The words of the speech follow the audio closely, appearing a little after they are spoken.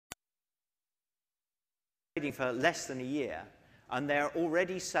for less than a year, and they're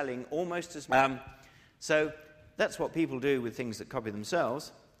already selling almost as much. So that's what people do with things that copy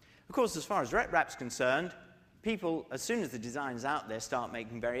themselves. Of course, as far as RepRap's concerned, people, as soon as the design's out there, start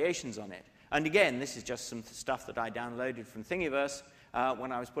making variations on it. And again, this is just some stuff that I downloaded from Thingiverse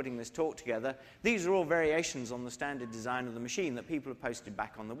when I was putting this talk together. These are all variations on the standard design of the machine that people have posted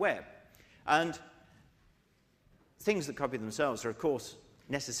back on the web. And things that copy themselves are, of course,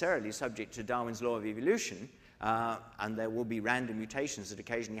 necessarily subject to Darwin's law of evolution, and there will be random mutations that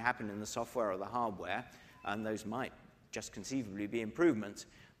occasionally happen in the software or the hardware, and those might just conceivably be improvements.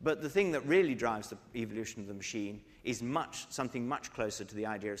 But the thing that really drives the evolution of the machine is something much closer to the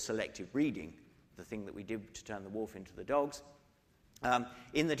idea of selective breeding, the thing that we did to turn the wolf into the dogs,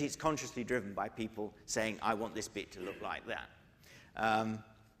 in that it's consciously driven by people saying, I want this bit to look like that.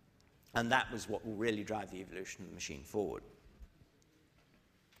 And that was what will really drive the evolution of the machine forward.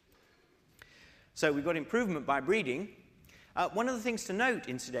 So we've got improvement by breeding. One of the things to note,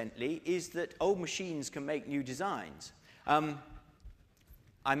 incidentally, is that old machines can make new designs.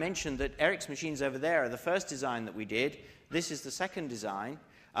 I mentioned that Eric's machines over there are the first design that we did. This is the second design.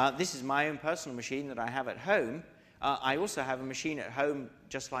 This is my own personal machine that I have at home. I also have a machine at home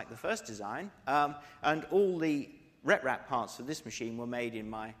just like the first design. And all the RepRap parts for this machine were made in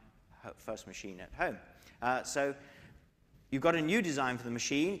my first machine at home. So you've got a new design for the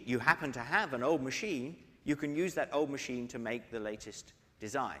machine. You happen to have an old machine. You can use that old machine to make the latest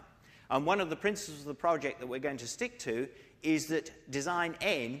design. And one of the principles of the project that we're going to stick to is that design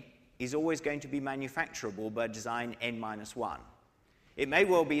N is always going to be manufacturable by design N-1. It may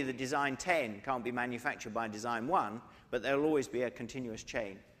well be that design 10 can't be manufactured by design 1, but there will always be a continuous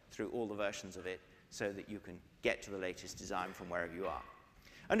chain through all the versions of it so that you can get to the latest design from wherever you are.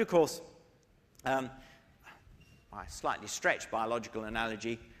 And of course, a slightly stretched biological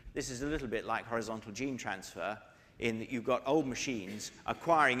analogy, this is a little bit like horizontal gene transfer in that you've got old machines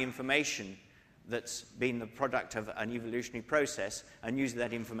acquiring information that's been the product of an evolutionary process and using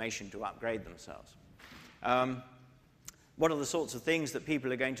that information to upgrade themselves. What are the sorts of things that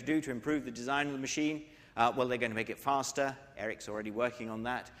people are going to do to improve the design of the machine? Well, they're going to make it faster. Eric's already working on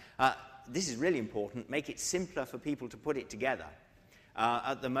that. This is really important. Make it simpler for people to put it together.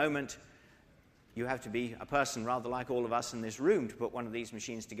 At the moment, you have to be a person rather like all of us in this room to put one of these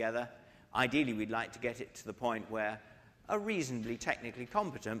machines together. Ideally, we'd like to get it to the point where a reasonably technically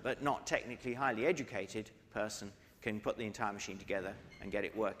competent but not technically highly educated person can put the entire machine together and get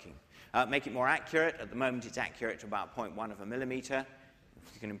it working. Make it more accurate. At the moment, it's accurate to about 0.1 of a millimeter.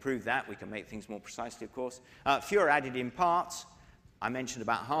 If we can improve that, we can make things more precisely, of course. Fewer added-in parts. I mentioned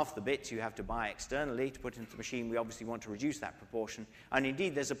about half the bits you have to buy externally to put into the machine. We obviously want to reduce that proportion. And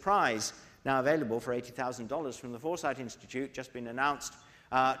indeed, there's a prize now available for $80,000 from the Foresight Institute, just been announced,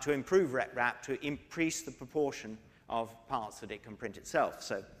 to improve RepRap, to increase the proportion of parts that it can print itself.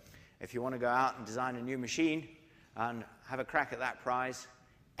 So if you want to go out and design a new machine and have a crack at that prize,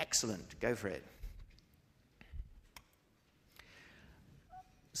 excellent, go for it.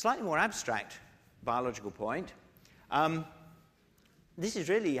 Slightly more abstract biological point. This is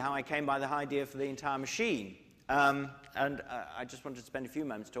really how I came by the idea for the entire machine. And I just wanted to spend a few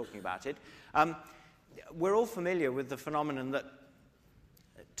moments talking about it. We're all familiar with the phenomenon that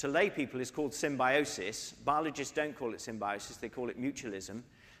to lay people is called symbiosis. Biologists don't call it symbiosis, they call it mutualism.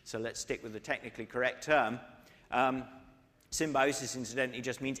 So let's stick with the technically correct term. Symbiosis, incidentally,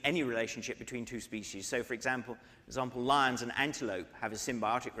 just means any relationship between two species. So, for example, lions and antelope have a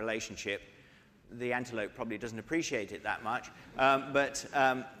symbiotic relationship. The antelope probably doesn't appreciate it that much, but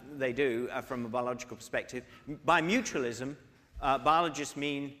they do from a biological perspective. By mutualism, biologists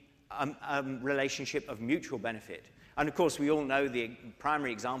mean a relationship of mutual benefit. And of course, we all know the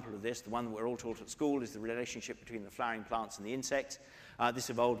primary example of this, the one that we're all taught at school, is the relationship between the flowering plants and the insects. This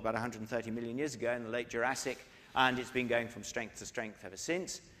evolved about 130 million years ago in the late Jurassic, and it's been going from strength to strength ever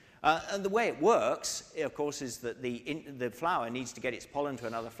since. And the way it works, of course, is that the flower needs to get its pollen to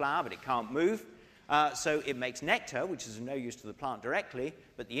another flower, but it can't move. So it makes nectar, which is of no use to the plant directly,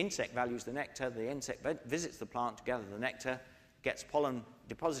 but the insect values the nectar. The insect visits the plant to gather the nectar, gets pollen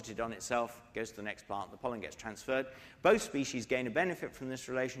deposited on itself, goes to the next plant, the pollen gets transferred. Both species gain a benefit from this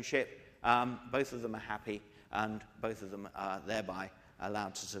relationship. Both of them are happy, and both of them are thereby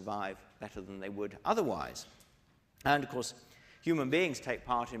allowed to survive better than they would otherwise. And of course, human beings take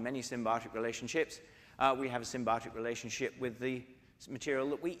part in many symbiotic relationships. We have a symbiotic relationship with the material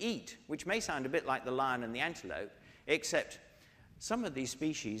that we eat, which may sound a bit like the lion and the antelope, except some of these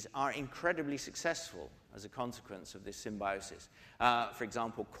species are incredibly successful as a consequence of this symbiosis. For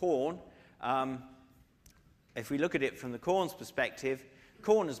example, corn. If we look at it from the corn's perspective,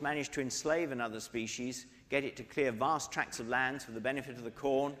 corn has managed to enslave another species, get it to clear vast tracts of land for the benefit of the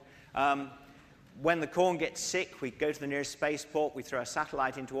corn. When the corn gets sick, we go to the nearest spaceport, we throw a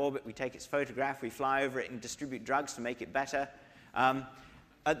satellite into orbit, we take its photograph, we fly over it and distribute drugs to make it better.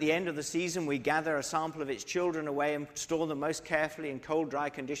 At the end of the season, we gather a sample of its children away and store them most carefully in cold, dry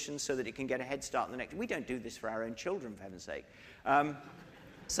conditions so that it can get a head start in the next. We don't do this for our own children, for heaven's sake.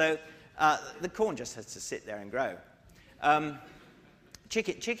 So the corn just has to sit there and grow.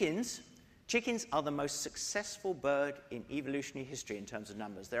 Chickens are the most successful bird in evolutionary history in terms of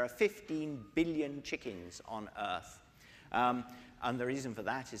numbers. There are 15 billion chickens on Earth. And the reason for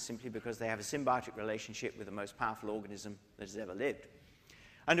that is simply because they have a symbiotic relationship with the most powerful organism that has ever lived.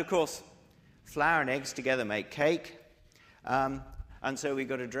 And of course, flour and eggs together make cake. And so we've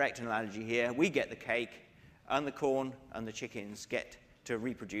got a direct analogy here. We get the cake, and the corn and the chickens get to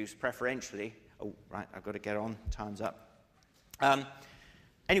reproduce preferentially. Oh, right, I've got to get on. Time's up.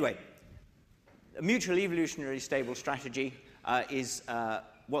 Anyway, a mutual evolutionary stable strategy is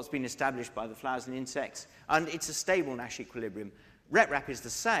what's been established by the flowers and insects, and it's a stable Nash equilibrium. RepRap is the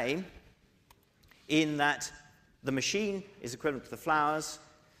same in that the machine is equivalent to the flowers,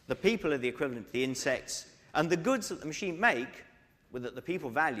 the people are the equivalent to the insects, and the goods that the machine make, that the people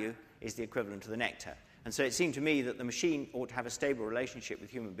value, is the equivalent to the nectar. And so it seemed to me that the machine ought to have a stable relationship with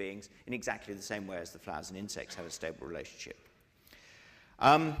human beings in exactly the same way as the flowers and insects have a stable relationship.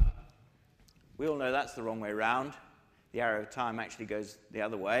 We all know that's the wrong way round. The arrow of time actually goes the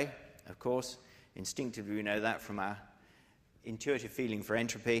other way, of course. Instinctively, we know that from our intuitive feeling for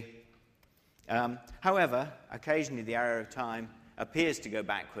entropy. However, occasionally the arrow of time appears to go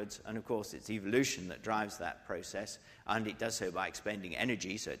backwards, and of course it's evolution that drives that process, and it does so by expending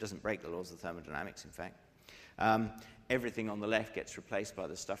energy, so it doesn't break the laws of thermodynamics, in fact. Everything on the left gets replaced by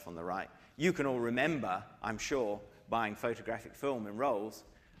the stuff on the right. You can all remember, I'm sure, buying photographic film in rolls.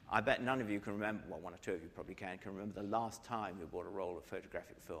 I bet none of you can remember, well, one or two of you probably can remember the last time you bought a roll of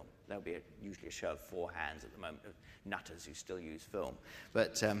photographic film. There'll be usually a show of 4 hands at the moment of nutters who still use film.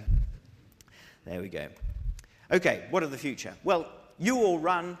 But there we go. Okay, what of the future? Well, you all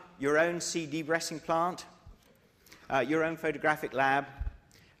run your own seed depressing plant, your own photographic lab,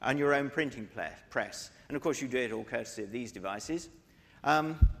 and your own printing press. And of course, you do it all courtesy of these devices.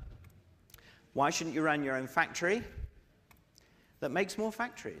 Why shouldn't you run your own factory that makes more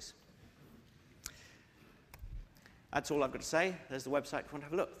factories? That's all I've got to say. There's the website if you want to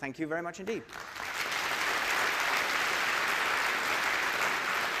have a look. Thank you very much indeed.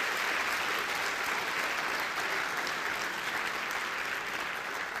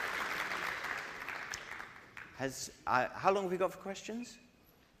 How long have we got for questions?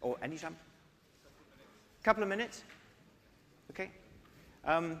 Or any time? Couple of minutes? Okay.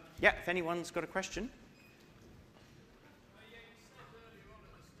 Yeah, if anyone's got a question.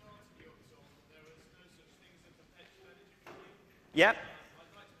 Yep.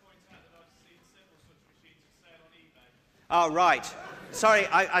 I'd like to point out that I've seen several such machines for sale on eBay. Oh, right. Sorry,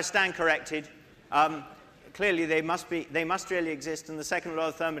 I stand corrected. Clearly, they must really exist, and the second law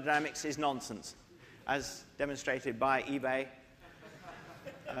of thermodynamics is nonsense, as demonstrated by eBay.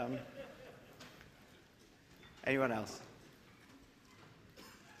 Anyone else?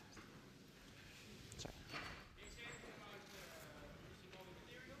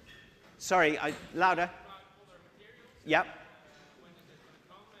 Sorry, louder. Yep.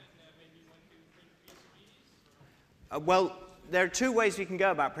 Well, there are 2 ways we can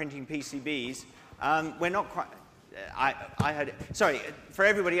go about printing PCBs. We're not quite... I had... Sorry, for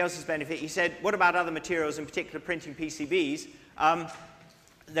everybody else's benefit, he said, what about other materials, in particular printing PCBs?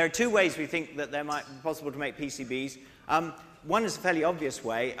 There are 2 ways we think that there might be possible to make PCBs. One is a fairly obvious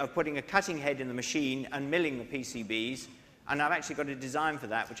way of putting a cutting head in the machine and milling the PCBs. And I've actually got a design for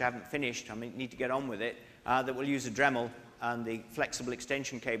that, which I haven't finished. I need to get on with it, that will use a Dremel and the flexible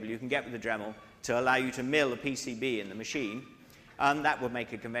extension cable you can get with the Dremel to allow you to mill a PCB in the machine. That would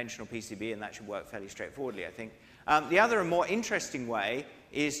make a conventional PCB, and that should work fairly straightforwardly, I think. The other and more interesting way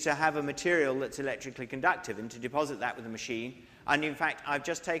is to have a material that's electrically conductive and to deposit that with the machine. And in fact, I've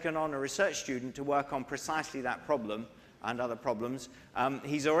just taken on a research student to work on precisely that problem and other problems.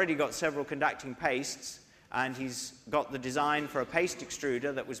 He's already got several conducting pastes, and he's got the design for a paste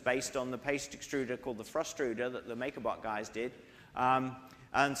extruder that was based on the paste extruder called the Frostruder that the MakerBot guys did.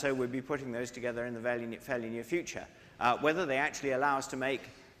 And so we'll be putting those together in the fairly near future. Whether they actually allow us to make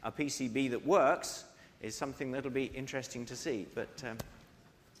a PCB that works is something that'll be interesting to see. But